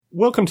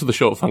Welcome to the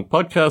Short Funk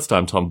Podcast.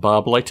 I'm Tom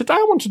Barbalet. Today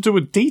I want to do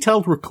a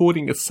detailed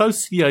recording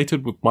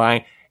associated with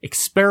my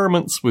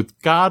experiments with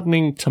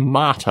gardening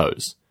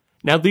tomatoes.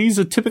 Now, these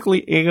are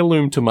typically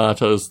heirloom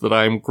tomatoes that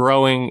I'm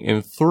growing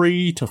in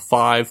 3 to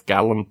 5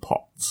 gallon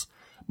pots.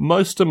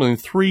 Most of them in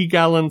 3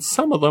 gallons.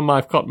 Some of them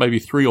I've got maybe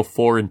 3 or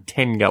 4 in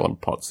 10 gallon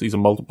pots. These are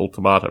multiple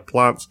tomato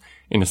plants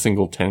in a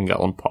single 10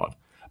 gallon pot.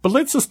 But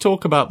let's just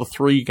talk about the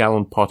 3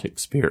 gallon pot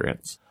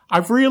experience.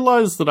 I've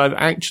realized that I've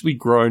actually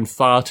grown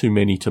far too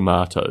many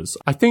tomatoes.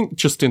 I think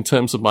just in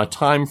terms of my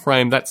time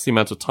frame, that's the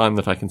amount of time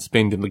that I can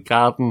spend in the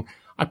garden.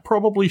 I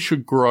probably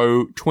should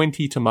grow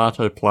 20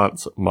 tomato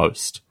plants at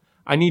most.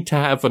 I need to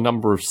have a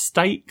number of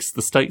stakes.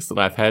 The stakes that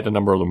I've had, a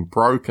number of them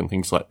broke and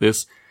things like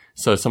this.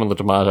 So some of the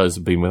tomatoes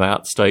have been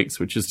without stakes,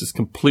 which is just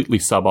completely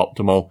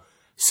suboptimal.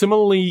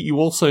 Similarly, you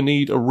also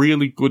need a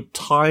really good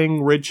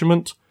tying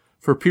regiment.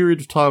 For a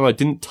period of time, I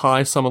didn't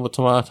tie some of the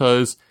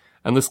tomatoes,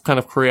 and this kind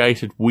of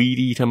created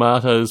weedy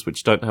tomatoes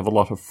which don't have a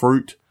lot of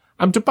fruit.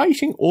 I'm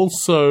debating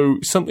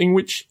also something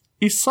which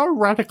is so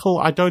radical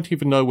I don't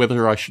even know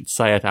whether I should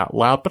say it out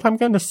loud, but I'm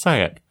going to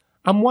say it.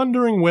 I'm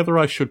wondering whether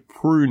I should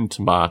prune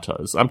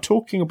tomatoes. I'm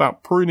talking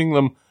about pruning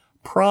them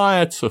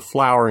prior to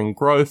flowering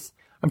growth.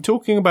 I'm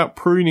talking about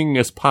pruning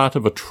as part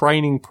of a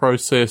training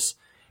process,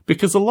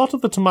 because a lot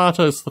of the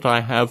tomatoes that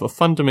I have are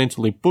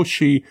fundamentally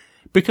bushy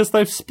because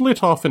they've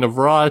split off in a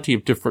variety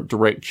of different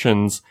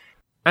directions,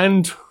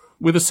 and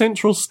with a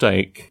central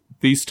stake,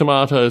 these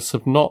tomatoes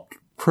have not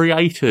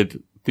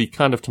created the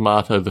kind of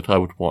tomato that I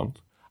would want.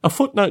 A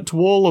footnote to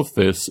all of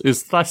this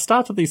is that I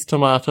started these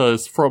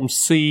tomatoes from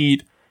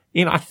seed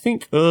in, I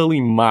think,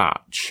 early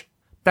March.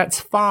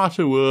 That's far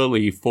too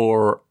early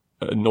for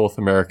a North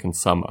American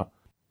summer.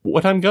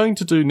 What I'm going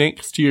to do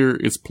next year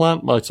is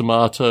plant my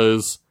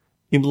tomatoes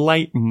in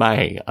late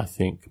May, I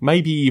think,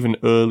 maybe even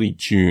early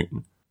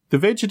June. The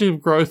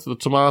vegetative growth of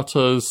the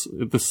tomatoes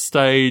at this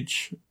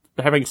stage,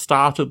 having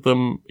started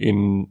them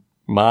in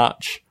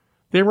March,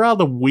 they're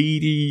rather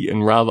weedy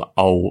and rather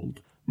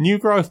old. New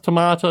growth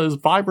tomatoes,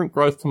 vibrant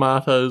growth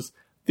tomatoes,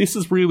 this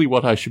is really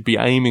what I should be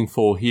aiming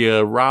for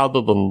here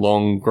rather than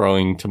long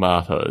growing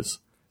tomatoes.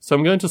 So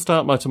I'm going to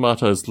start my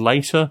tomatoes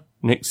later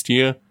next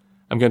year.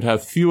 I'm going to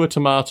have fewer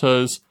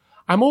tomatoes.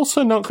 I'm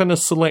also not going to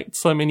select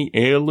so many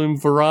heirloom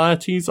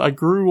varieties. I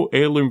grew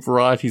heirloom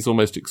varieties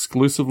almost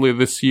exclusively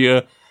this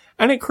year,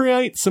 and it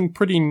creates some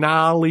pretty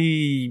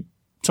gnarly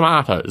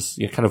tomatoes,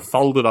 kind of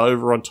folded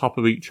over on top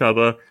of each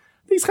other.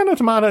 These kind of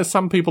tomatoes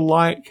some people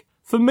like.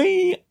 For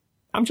me,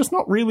 I'm just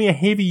not really a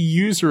heavy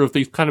user of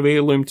these kind of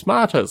heirloom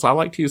tomatoes. I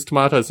like to use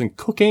tomatoes in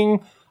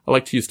cooking. I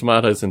like to use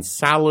tomatoes in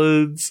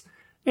salads.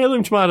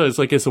 Heirloom tomatoes,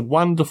 I guess, are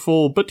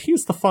wonderful, but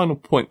here's the final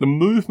point. The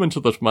movement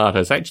of the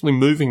tomatoes, actually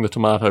moving the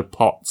tomato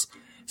pots,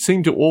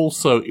 seem to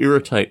also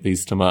irritate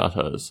these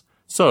tomatoes.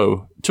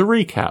 So, to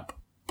recap,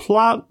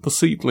 plant the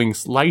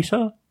seedlings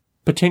later,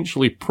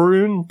 potentially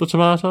prune the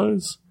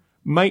tomatoes,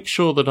 make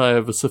sure that I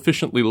have a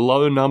sufficiently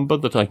low number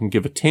that I can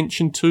give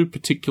attention to,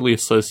 particularly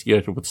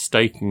associated with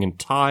staking and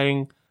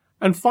tying.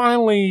 And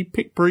finally,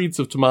 pick breeds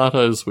of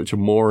tomatoes which are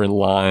more in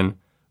line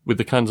with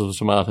the kinds of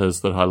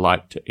tomatoes that I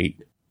like to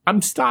eat.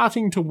 I'm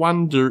starting to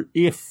wonder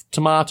if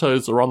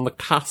tomatoes are on the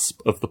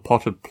cusp of the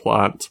potted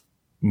plant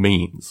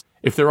means.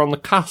 If they're on the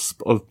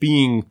cusp of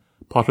being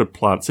potted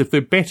plants, if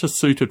they're better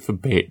suited for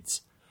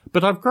beds.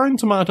 But I've grown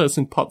tomatoes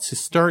in pots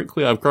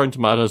historically. I've grown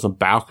tomatoes on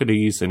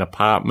balconies, in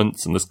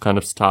apartments, and this kind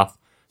of stuff.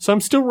 So I'm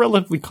still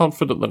relatively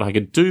confident that I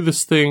could do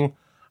this thing.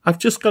 I've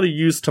just got to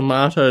use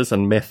tomatoes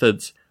and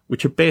methods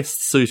which are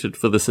best suited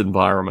for this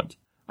environment.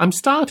 I'm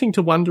starting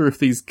to wonder if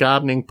these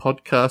gardening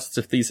podcasts,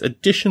 if these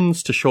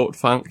additions to Short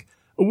Funk,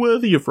 are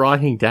worthy of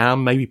writing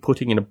down, maybe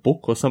putting in a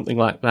book or something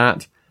like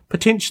that.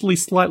 Potentially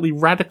slightly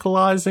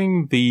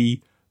radicalizing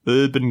the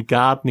urban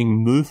gardening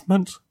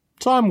movement.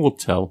 Time will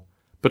tell.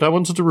 But I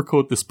wanted to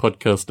record this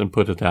podcast and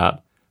put it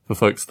out for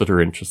folks that are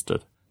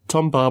interested.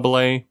 Tom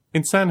Barbalet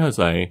in San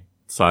Jose,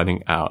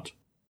 signing out.